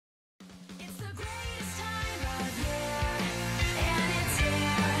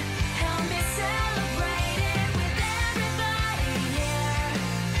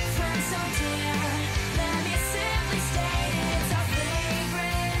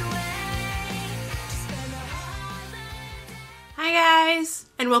Hi guys,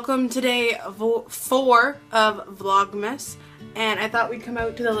 and welcome to day 4 of Vlogmas. And I thought we'd come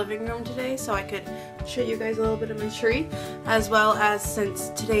out to the living room today so I could show you guys a little bit of my tree, as well as since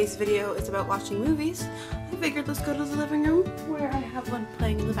today's video is about watching movies, I figured let's go to the living room where I have one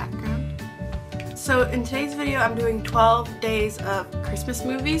playing in the background. So in today's video I'm doing 12 days of Christmas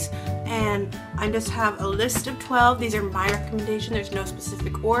movies, and I just have a list of 12. These are my recommendation. There's no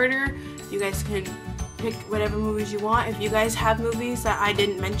specific order. You guys can pick whatever movies you want. If you guys have movies that I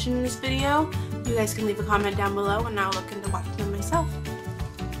didn't mention in this video, you guys can leave a comment down below and I'll look into watching them myself.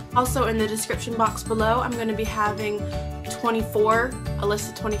 Also in the description box below I'm going to be having a list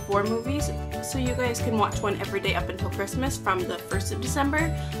of 24 movies, so you guys can watch one every day up until Christmas from the 1st of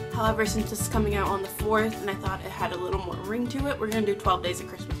December. However, since this is coming out on the 4th and I thought it had a little more ring to it, we're going to do 12 days of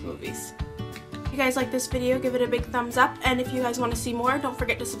Christmas movies. If you guys like this video, give it a big thumbs up, and if you guys want to see more, don't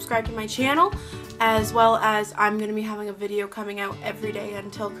forget to subscribe to my channel, as well as I'm going to be having a video coming out every day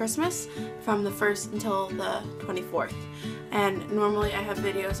until Christmas from the 1st until the 24th, and normally I have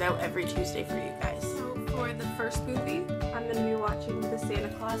videos out every Tuesday for you guys. So for the first movie, I'm going to be watching The Santa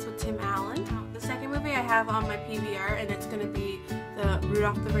Claus with Tim Allen. The second movie I have on my PVR, and it's going to be the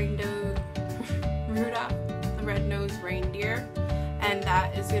Rudolph the Red-Nosed Reindeer, and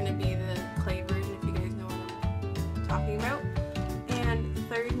that is going to be the clay version, if you guys know what I'm talking about. And the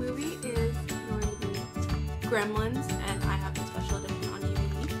third movie is going to be Gremlins, and I have the special edition on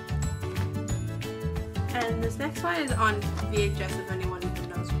DVD. And this next one is on VHS, if anyone even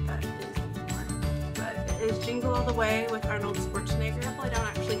knows what that is anymore. But it is Jingle All the Way with Arnold Schwarzenegger. I don't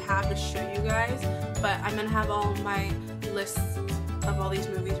actually have to show you guys, but I'm going to have all my lists of all these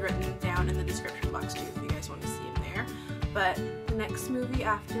movies written down in the description box too, if you guys want to see them there. But the next movie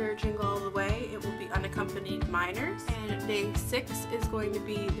after Jingle All the Way, it will be Unaccompanied Minors, and day 6 is going to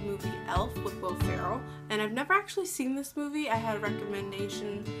be the movie Elf with Will Ferrell. And I've never actually seen this movie. I had a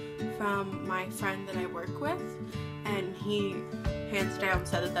recommendation from my friend that I work with, and he hands down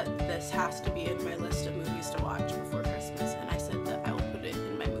said that this has to be in my list of movies to watch before Christmas, and I said that I will put it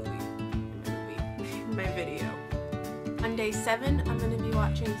in my video. On day 7, I'm going to be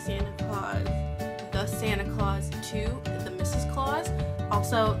watching The Santa Claus 2, The Mrs. Claus,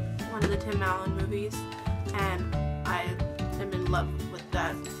 also one of the Tim Allen movies, and I am in love with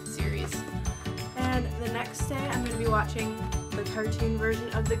that series. And the next day I'm going to be watching the cartoon version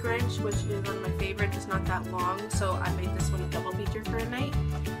of The Grinch, which is one of my favorites. It's not that long, so I made this one a double feature for a night.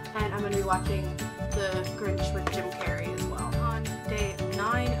 And I'm going to be watching The Grinch with Jim Carrey as well. On day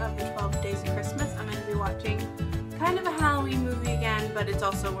 9 of the 12 Days of Christmas, I'm going to be watching kind of a Halloween movie again, but it's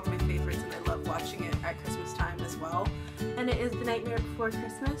also one of my favorites and I love watching it at Christmas time as well. And it is The Nightmare Before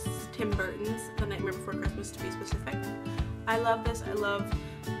Christmas, Tim Burton's The Nightmare Before Christmas to be specific. I love this. I love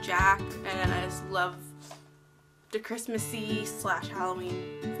Jack, and I just love the Christmassy /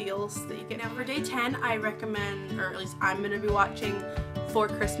 Halloween feels that you get. Now for day 10, I recommend, or at least I'm going to be watching 4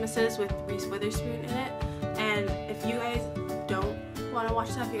 Christmases with Reese Witherspoon in it. And if you guys don't want to watch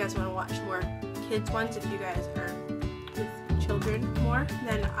that, if you guys want to watch more kids ones, if you guys are with children more,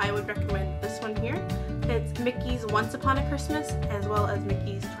 then I would recommend this one here. It's Mickey's Once Upon a Christmas as well as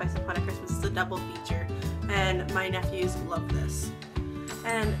Mickey's Twice Upon a Christmas. It's a double feature, and my nephews love this.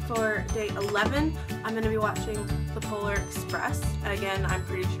 And for day 11, I'm going to be watching The Polar Express. Again, I'm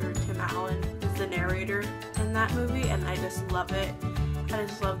pretty sure Tim Allen is the narrator in that movie, and I just love it. I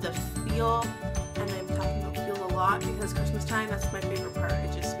just love the feel, and I'm talking about feel a lot because Christmas time, that's my favorite part.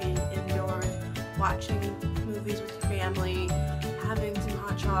 It's just being indoors, watching movies with your family, having some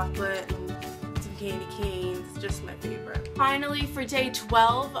hot chocolate and some candy canes. It's just my favorite. Finally, for day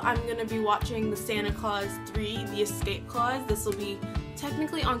 12, I'm going to be watching The Santa Claus 3, The Escape Clause. This will be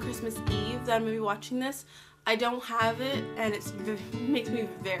technically on Christmas Eve that I'm going to be watching this. I don't have it, and it makes me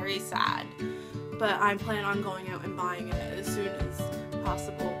very sad, but I'm planning on going out and buying it as soon as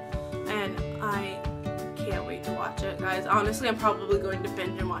possible, and I can't wait to watch it, guys. Honestly, I'm probably going to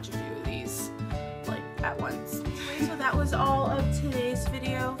binge and watch a few of these at once. So that was all of today's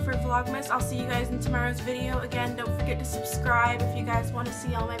video for Vlogmas. I'll see you guys in tomorrow's video. Again, don't forget to subscribe if you guys want to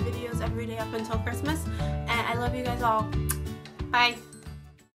see all my videos every day up until Christmas, and I love you guys all. Bye.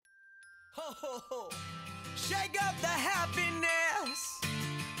 Ho, ho, ho. Shake up the happiness.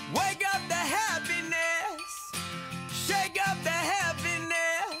 Wake up the happiness. Shake up the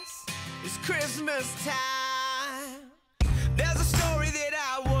happiness. It's Christmas time. There's a story that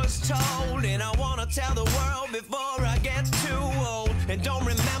I was told, and I want to tell the world before I get too old and don't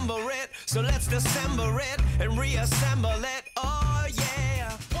remember it. So let's dissemble it and reassemble it. Oh yeah.